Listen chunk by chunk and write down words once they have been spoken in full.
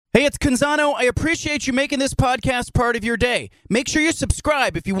Hey, it's Canzano. I appreciate you making this podcast part of your day. Make sure you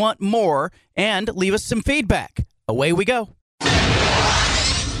subscribe if you want more and leave us some feedback. Away we go.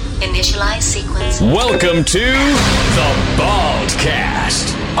 Initialize sequence. Welcome to The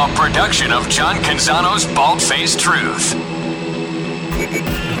Baldcast, a production of John Canzano's Bald-Faced Truth.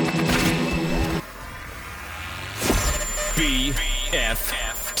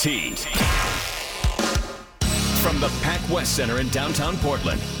 BFFT. From the Pac West Center in downtown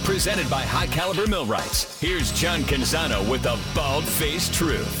Portland, presented by High Caliber Millwrights, here's John Canzano with The Bald-Faced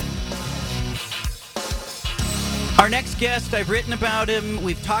Truth. Our next guest, I've written about him.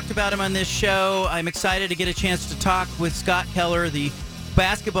 We've talked about him on this show. I'm excited to get a chance to talk with Scott Keller, the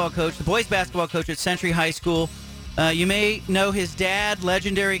basketball coach, the boys basketball coach at Century High School. You may know his dad,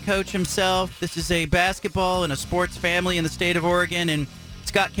 legendary coach himself. This is a basketball and a sports family in the state of Oregon, and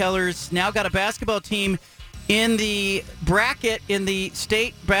Scott Keller's now got a basketball team in the bracket in the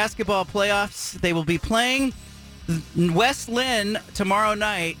state basketball playoffs. They will be playing West Linn tomorrow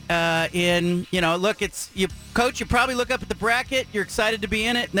night. Coach, you probably look up at the bracket, you're excited to be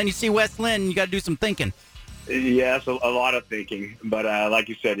in it, and then you see West Linn, you got to do some thinking. Yes, a lot of thinking, but like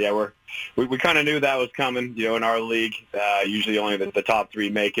you said, yeah, we kind of knew that was coming. You know, in our league, usually only the top three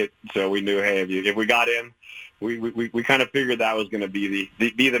make it, so we knew, hey, if we got in, we kind of figured that was going to be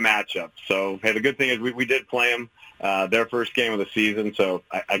the matchup. So, hey, the good thing is we did play them their first game of the season, so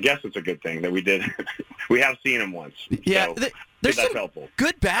I guess it's a good thing that we did. We have seen them once. Yeah, so there's that's some helpful.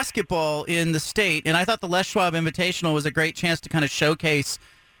 Good basketball in the state, and I thought the Les Schwab Invitational was a great chance to kind of showcase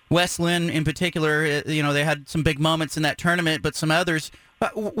West Linn in particular. You know, they had some big moments in that tournament, but some others.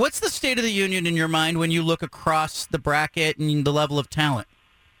 What's the state of the union in your mind when you look across the bracket and the level of talent?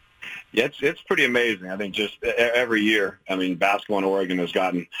 Yeah, it's pretty amazing. I think just every year, I mean, basketball in Oregon has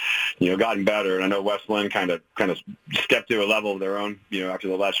gotten better. And I know West Linn kind of stepped to a level of their own, after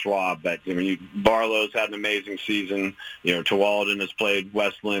the Les Schwab. But Barlow's had an amazing season. Tualatin has played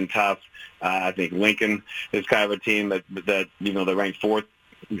West Linn tough. I think Lincoln is kind of a team that they're ranked fourth.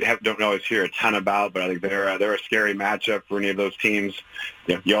 Don't always hear a ton about, but I think they're a scary matchup for any of those teams.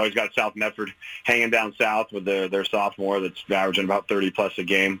 You always got South Medford hanging down south with their sophomore that's averaging about 30 plus a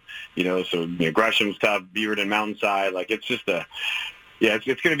game. So Gresham's tough, Beaverton, Mountainside. Like it's just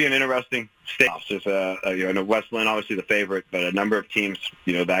it's going to be an interesting state. It's just West Linn obviously the favorite, but a number of teams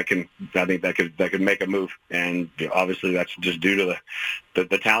that could make a move, and obviously that's just due to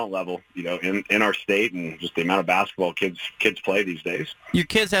the talent level in our state and just the amount of basketball kids play these days. Your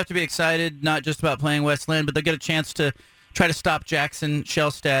kids have to be excited not just about playing West Linn, but they'll get a chance to try to stop Jackson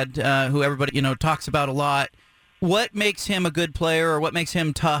Shelstad, who everybody talks about a lot. What makes him a good player, or what makes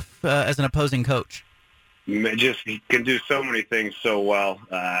him tough as an opposing coach? He can do so many things so well.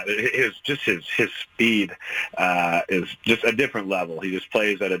 His speed is just a different level. He just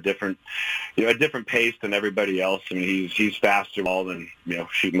plays at a different pace than everybody else. I mean, he's faster ball than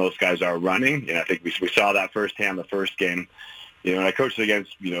most guys are running. And I think we saw that firsthand the first game. And I coached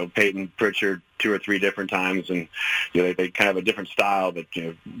against Peyton Pritchard 2 or 3 different times, and they kind of have a different style. But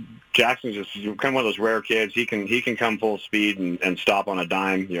Jackson's just kind of one of those rare kids. He can come full speed and stop on a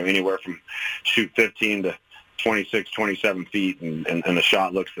dime. Anywhere from shoot 15 to 26, 27 feet, and the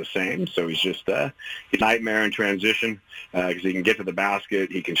shot looks the same. So he's just he's a nightmare in transition because he can get to the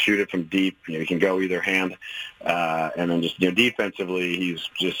basket. He can shoot it from deep. He can go either hand, and then just defensively, he's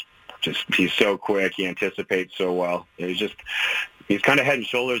so quick. He anticipates so well. He's kind of head and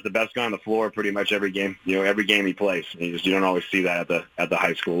shoulders the best guy on the floor pretty much every game. Every game he plays. You don't always see that at the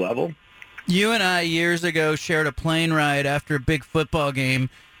high school level. You and I years ago shared a plane ride after a big football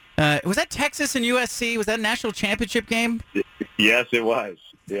game. Was that Texas and USC? Was that a national championship game? Yes, it was.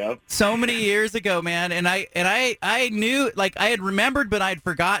 Yep. So many years ago, man. And I knew, like, I had remembered, but I'd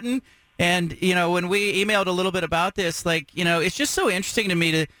forgotten. And when we emailed a little bit about this, it's just so interesting to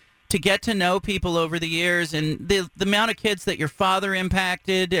me to get to know people over the years, and the amount of kids that your father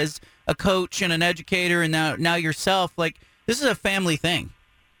impacted as a coach and an educator, and now yourself. Like, this is a family thing.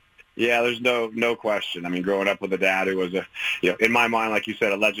 Yeah, there's no question. I mean, growing up with a dad who was in my mind, like you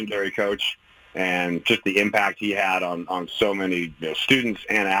said, a legendary coach, and just the impact he had on so many students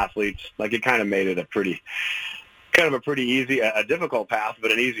and athletes, like it kind of made it a pretty easy, a difficult path,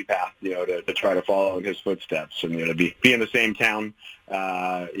 but an easy path, to try to follow in his footsteps, and to be in the same town,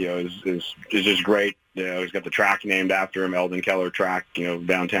 is just great. He's got the track named after him, Eldon Keller Track,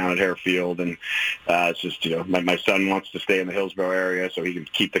 downtown at Harefield, and it's just my son wants to stay in the Hillsborough area so he can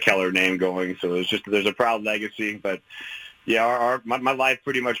keep the Keller name going. So there's a proud legacy, but Yeah, my life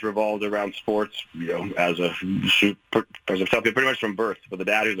pretty much revolved around sports. As I tell people, pretty much from birth. With a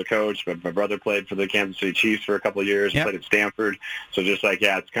dad who's a coach, but my brother played for the Kansas City Chiefs for a couple of years. Yep. Played at Stanford. So just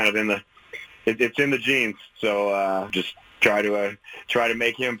it's kind of it's in the genes. So just try to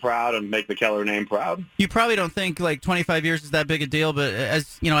make him proud and make the Keller name proud. You probably don't think 25 years is that big a deal, but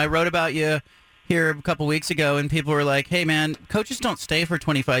as you know, I wrote about you here a couple weeks ago, and people were like, "Hey, man, coaches don't stay for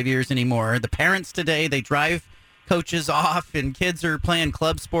 25 years anymore. The parents today, they drive coaches off, and kids are playing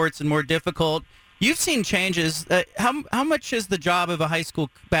club sports and more difficult." You've seen changes. How much has the job of a high school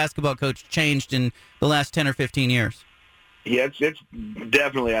basketball coach changed in the last 10 or 15 years? Yeah, it's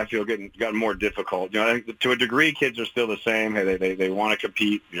definitely, I feel, gotten more difficult. I think to a degree, kids are still the same. Hey, they want to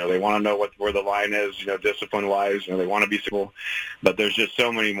compete. They want to know where the line is. Discipline-wise, they want to be civil. But there's just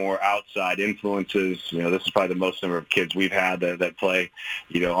so many more outside influences. This is probably the most number of kids we've had that play,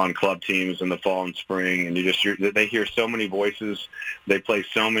 on club teams in the fall and spring. And they hear so many voices. They play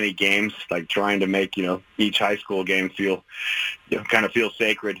so many games, trying to make each high school game feel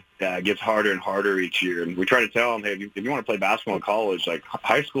sacred. Gets harder and harder each year, and we try to tell them, hey, if you want to play basketball in college,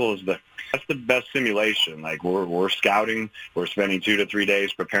 high school is that's the best simulation. We're scouting, we're spending 2 to 3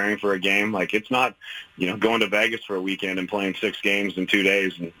 days preparing for a game. It's not, going to Vegas for a weekend and playing 6 games in 2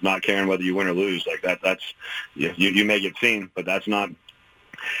 days and not caring whether you win or lose. That's you may get seen, but that's not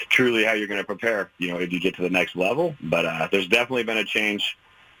truly how you're going to prepare. If you get to the next level. But there's definitely been a change.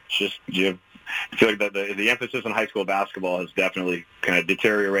 It's just I feel like the emphasis on high school basketball has definitely kind of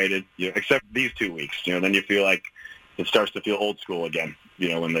deteriorated, except these 2 weeks. Then you feel like it starts to feel old school again,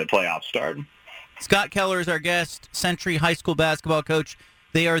 when the playoffs start. Scott Keller is our guest, Century High School basketball coach.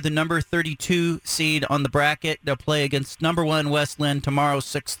 They are the number 32 seed on the bracket. They'll play against number 1 Westland tomorrow,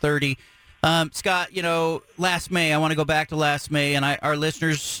 6:30. Scott, last May, I want to go back to last May, and our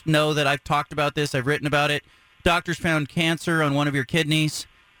listeners know that I've talked about this. I've written about it. Doctors found cancer on one of your kidneys.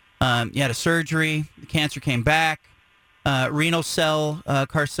 You had a surgery. The cancer came back. Renal cell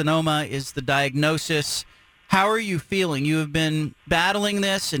carcinoma is the diagnosis. How are you feeling? You have been battling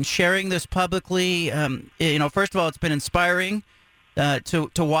this and sharing this publicly. First of all, it's been inspiring to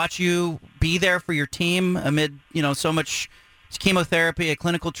watch you be there for your team amid, so much chemotherapy, a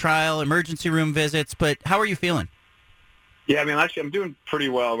clinical trial, emergency room visits. But how are you feeling? Yeah, actually, I'm doing pretty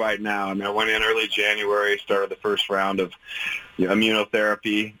well right now. I went in early January, started the first round of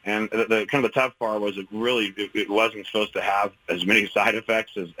immunotherapy, and the kind of the tough part was it wasn't supposed to have as many side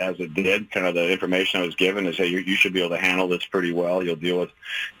effects as it did. Kind of the information I was given is, hey, you should be able to handle this pretty well. You'll deal with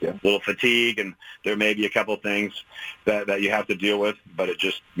a little fatigue, and there may be a couple things that you have to deal with, but it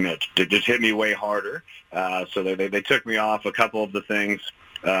just hit me way harder. So they took me off a couple of the things.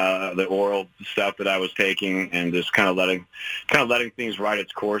 The oral stuff that I was taking, and just kind of letting things ride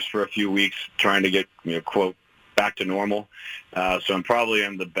its course for a few weeks, trying to get quote back to normal. So I'm probably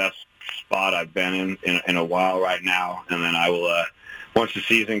in the best spot I've been in a while right now, and then I will once the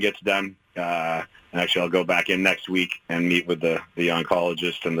season gets done. And actually, I'll go back in next week and meet with the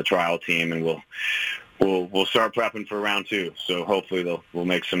oncologist and the trial team, and we'll start prepping for round 2. So hopefully we'll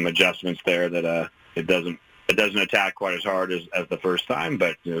make some adjustments there that it doesn't attack quite as hard as the first time.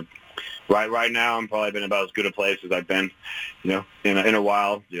 But right now, I'm probably been about as good a place as I've been, in a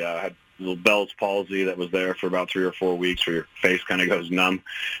while. Yeah, I had a little Bell's palsy that was there for about 3 or 4 weeks, where your face kind of goes numb.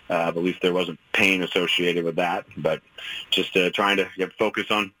 At least there wasn't pain associated with that. But just trying to focus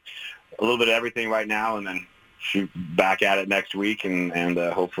on a little bit of everything right now, and then shoot back at it next week, and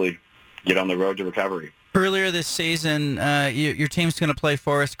hopefully get on the road to recovery. Earlier this season, your team's going to play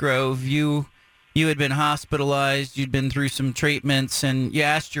Forest Grove. You had been hospitalized, you'd been through some treatments, and you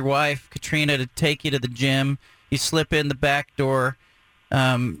asked your wife, Katrina, to take you to the gym. You slip in the back door.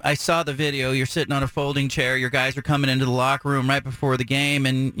 I saw the video. You're sitting on a folding chair. Your guys are coming into the locker room right before the game,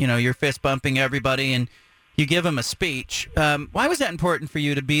 and, you're fist-bumping everybody, and you give them a speech. Why was that important for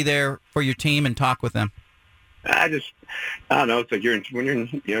you to be there for your team and talk with them? I don't know. It's like you're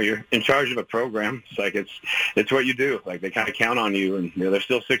in charge of a program. It's like it's what you do. Like, they kind of count on you, and they're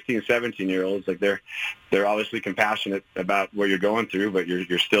still 16, 17-year-olds. Like, they're obviously compassionate about what you're going through, but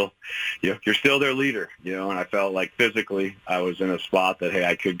you're still their leader. And I felt like physically I was in a spot that, hey,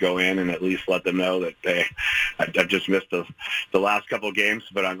 I could go in and at least let them know that, hey, I've just missed the last couple of games,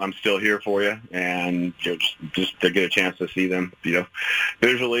 but I'm still here for you, and just to get a chance to see them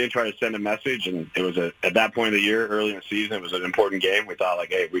visually and try to send a message. And it was at that point of the year, early in the the season. It was an important game. We thought, like,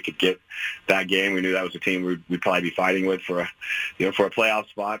 hey, if we could get that game, we knew that was a team we'd probably be fighting with for a playoff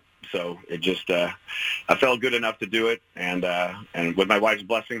spot. So it just, I felt good enough to do it, and with my wife's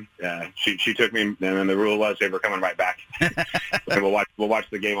blessing, she took me, and then the rule was, hey, we're coming right back, and we'll watch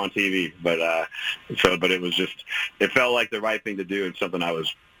the game on TV. But it was just, it felt like the right thing to do, and something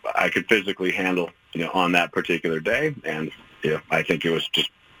I could physically handle, on that particular day, and I think it was just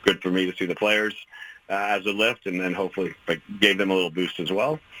good for me to see the players as a lift, and then hopefully gave them a little boost as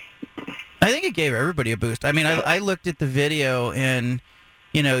well. I think it gave everybody a boost. I mean, I looked at the video and.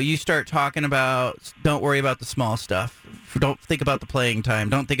 You start talking about, don't worry about the small stuff. Don't think about the playing time.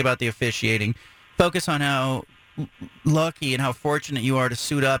 Don't think about the officiating. Focus on how lucky and how fortunate you are to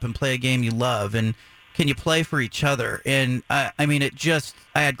suit up and play a game you love. And can you play for each other? And, I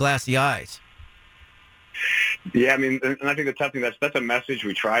had glassy eyes. Yeah, and I think the tough thing, that's a message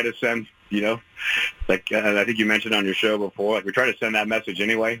we try to send, and I think you mentioned on your show before, we try to send that message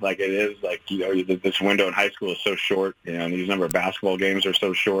anyway. Like, it is, this window in high school is so short, and these number of basketball games are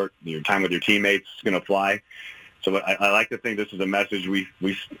so short. Your time with your teammates is going to fly. So I like to think this is a message we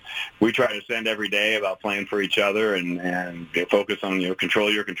try to send every day about playing for each other and focus on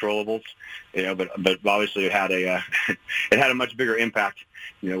control your controllables. But obviously it had a much bigger impact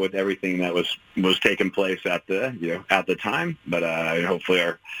with everything that was taking place at the time. But hopefully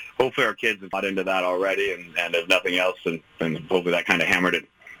our kids have got into that already, and if nothing else, and hopefully that kind of hammered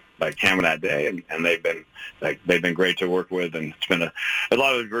that day, and they've been great to work with, and it's been a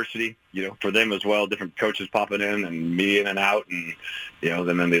lot of adversity, for them as well. Different coaches popping in and me in and out, and and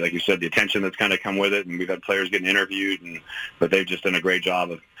then like you said, the attention that's kind of come with it, and we've had players getting interviewed, but they've just done a great job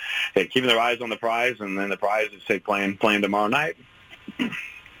of keeping their eyes on the prize, and then the prize is playing tomorrow night.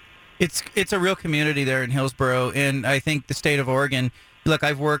 It's a real community there in Hillsboro, and I think the state of Oregon. Look,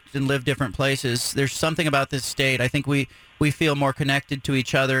 I've worked and lived different places. There's something about this state. I think we feel more connected to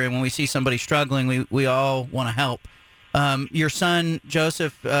each other, and when we see somebody struggling, we all want to help. Your son,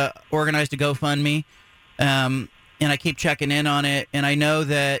 Joseph, organized a GoFundMe, and I keep checking in on it, and I know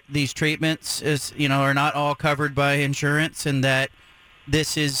that these treatments are not all covered by insurance, and that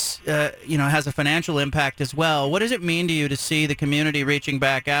this is, has a financial impact as well. What does it mean to you to see the community reaching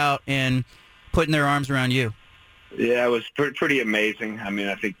back out and putting their arms around you? Yeah, it was pretty amazing. I mean,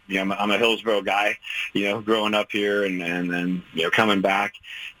 I think I'm a Hillsboro guy, growing up here and then coming back,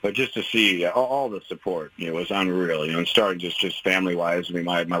 but just to see all the support, was unreal. And starting just family wise. I mean,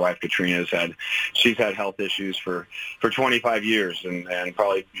 my wife Katrina she's had health issues for 25 years, and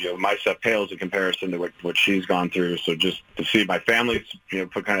probably my stuff pales in comparison to what she's gone through. So just to see my family,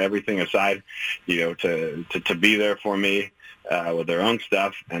 put kind of everything aside, to be there for me. With their own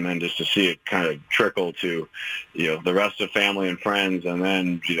stuff, and then just to see it kind of trickle to, the rest of family and friends, and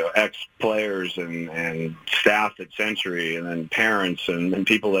then, ex-players and staff at Century, and then parents and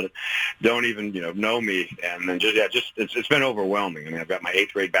people that don't even, know me. And then it's been overwhelming. I mean, I've got my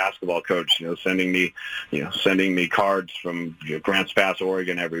 8th grade basketball coach, sending me cards from Grants Pass,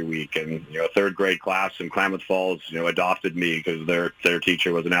 Oregon every week. And, a 3rd grade class in Klamath Falls, adopted me because their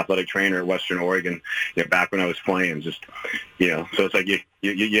teacher was an athletic trainer at Western Oregon, back when I was playing. Just, so it's like you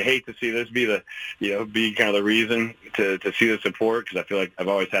hate to see this be be kind of the reason to see the support, because I feel like I've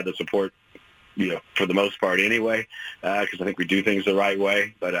always had the support, for the most part anyway, because I think we do things the right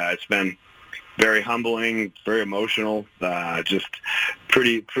way. But it's been very humbling, very emotional, just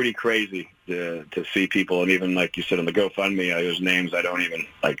pretty crazy to see people. And even like you said on the GoFundMe, there's names I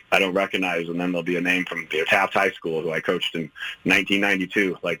don't recognize, and then there'll be a name from Taft High School who I coached in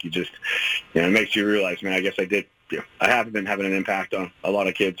 1992. Like, it makes you realize, man, I guess I did. I haven't been having an impact on a lot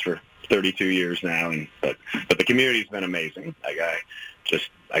of kids for 32 years now, but the community's been amazing. Like,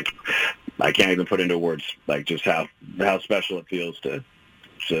 I can't even put into words just how special it feels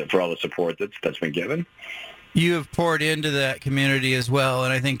for all the support that's been given. You have poured into that community as well,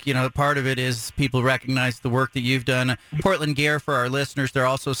 and I think part of it is people recognize the work that you've done. Portland Gear, for our listeners, they're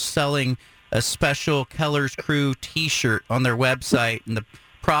also selling a special Keller's Crew T-shirt on their website, and the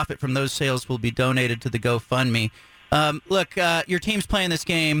profit from those sales will be donated to the GoFundMe. Look, your team's playing this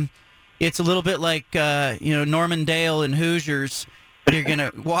game. It's a little bit like Norman Dale and Hoosiers. You're going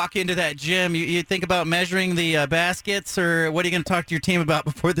to walk into that gym. You think about measuring the baskets, or what are you going to talk to your team about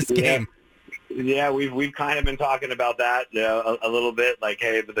before this game? Yeah, we've kind of been talking about that a little bit. Like,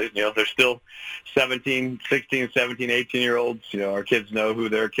 hey, they're still 17, 16, 17, 18-year-olds. Our kids know who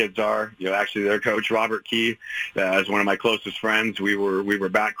their kids are. Actually, their coach, Robert Key, is one of my closest friends. We were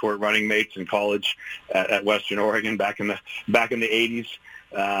backcourt running mates in college at Western Oregon back in the 80s.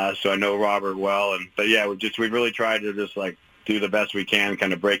 So I know Robert well. But yeah, we've really tried to just do the best we can,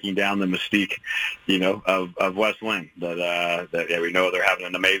 kind of breaking down the mystique, of West Linn. That we know they're having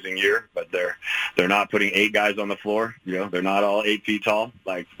an amazing year, but they're not putting 8 guys on the floor. They're not all 8 feet tall.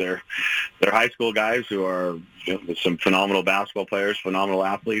 Like they're high school guys who are some phenomenal basketball players, phenomenal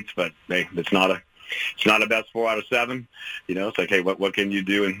athletes, but it's not a best 4 out of 7. It's like, hey, what can you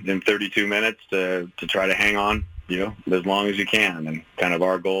do in 32 minutes to try to hang on, as long as you can? And kind of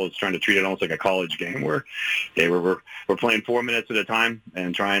our goal is trying to treat it almost like a college game where, we're playing 4 minutes at a time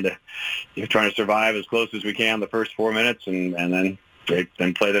and trying to survive as close as we can the first 4 minutes, and then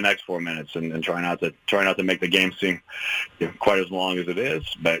play the next 4 minutes and try not to make the game seem quite as long as it is.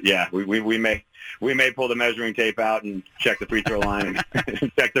 But yeah, we may pull the measuring tape out and check the free throw line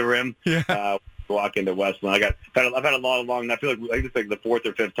and check the rim. Yeah. Walk into West Linn. I've had a long. I feel like it's like the 4th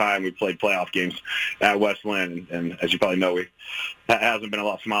or 5th time we played playoff games at West Linn, and as you probably know, that hasn't been a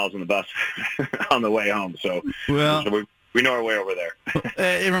lot of smiles on the bus on the way home. So we know our way over there.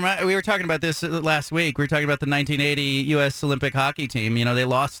 We were talking about this last week. We were talking about the 1980 U.S. Olympic hockey team.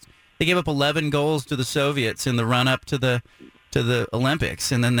 They gave up 11 goals to the Soviets in the run up to the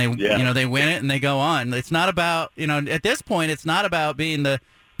Olympics, and then they win it and they go on. It's not about at this point, it's not about being the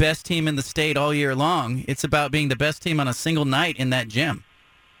best team in the state all year long. It's about being the best team on a single night in that gym.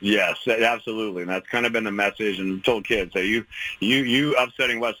 Yes, absolutely, and that's kind of been the message. And told kids, hey, you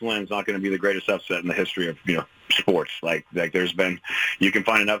upsetting West Linn is not going to be the greatest upset in the history of sports. Like there's been, you can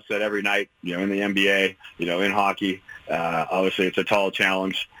find an upset every night, in the NBA, in hockey. Obviously, it's a tall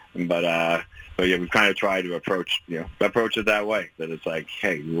challenge, but yeah, we've kind of tried to approach it that way. That it's like,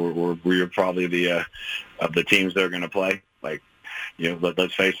 hey, we're probably the of the teams that are going to play. Like,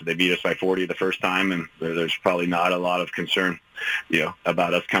 let's face it, they beat us by 40 the first time, and there's probably not a lot of concern,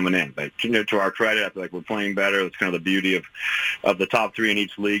 about us coming in. But to our credit, I feel like we're playing better. That's kind of the beauty of the top 3 in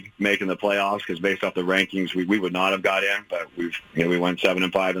each league making the playoffs, because based off the rankings, we would not have got in. But we went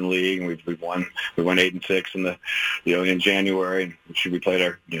 7-5 in the league, and we won 8-6 in the in January. And we played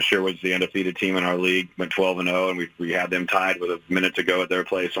our Sherwood's the undefeated team in our league, went 12-0, and we had them tied with a minute to go at their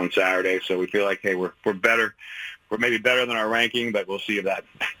place on Saturday. So we feel like, hey, we're better. We're maybe better than our ranking, but we'll see if that.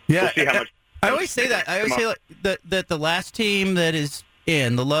 Yeah, we'll see how much. I always say that. I always say that the last team that is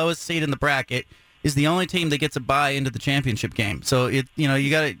in the lowest seed in the bracket is the only team that gets a bye into the championship game. So you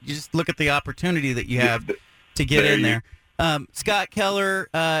just look at the opportunity that you have to get in there. Scott Keller,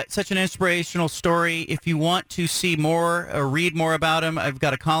 such an inspirational story. If you want to see more or read more about him, I've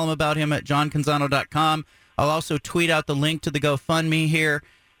got a column about him at johncanzano.com. I'll also tweet out the link to the GoFundMe here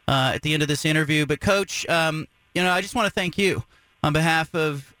at the end of this interview. But Coach, I just want to thank you on behalf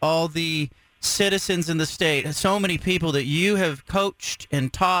of all the citizens in the state, so many people that you have coached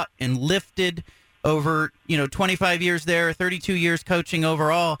and taught and lifted over, 25 years there, 32 years coaching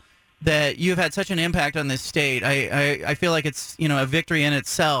overall, that you've had such an impact on this state. I feel like it's, a victory in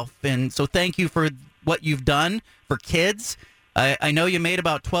itself. And so thank you for what you've done for kids. I know you made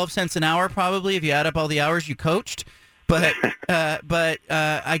about 12 cents an hour probably if you add up all the hours you coached. But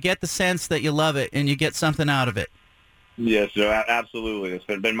I get the sense that you love it and you get something out of it. Yes, absolutely. It's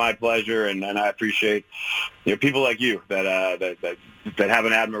been my pleasure, and I appreciate people like you that have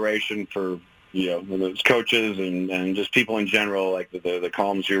an admiration for those coaches and just people in general, like the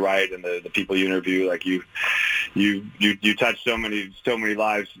columns you write and the people you interview. Like you touch so many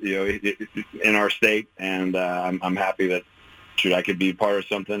lives in our state, and I'm happy that I could be part of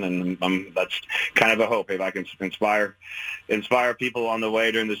something, and that's kind of a hope. If I can inspire people on the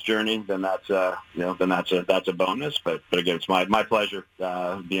way during this journey, then that's a bonus. But again, it's my pleasure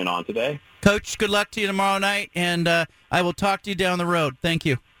being on today. Coach, good luck to you tomorrow night, and I will talk to you down the road. Thank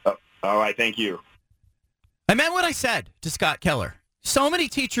you. All right, thank you. I meant what I said to Scott Keller. So many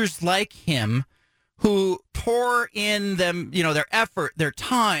teachers like him who pour in them, their effort, their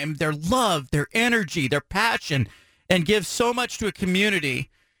time, their love, their energy, their passion, and give so much to a community.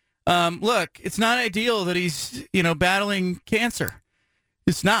 Look, it's not ideal that he's, battling cancer.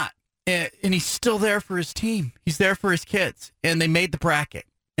 It's not. And he's still there for his team. He's there for his kids. And they made the bracket.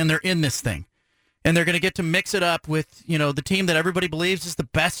 And they're in this thing. And they're going to get to mix it up with, the team that everybody believes is the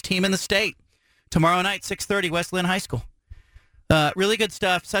best team in the state. Tomorrow night, 6:30, West Linn High School. Really good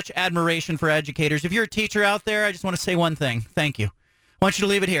stuff. Such admiration for educators. If you're a teacher out there, I just want to say one thing. Thank you. I want you to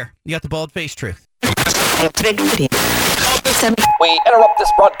leave it here. You got the bald-faced truth. We interrupt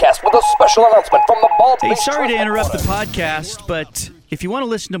this broadcast with a special announcement from the Bald-Faced Truth. Sorry to interrupt the podcast, but if you want to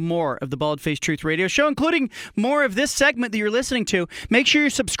listen to more of the Bald-Faced Truth Radio Show, including more of this segment that you're listening to, make sure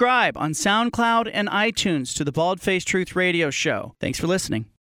you subscribe on SoundCloud and iTunes to the Bald-Faced Truth Radio Show. Thanks for listening.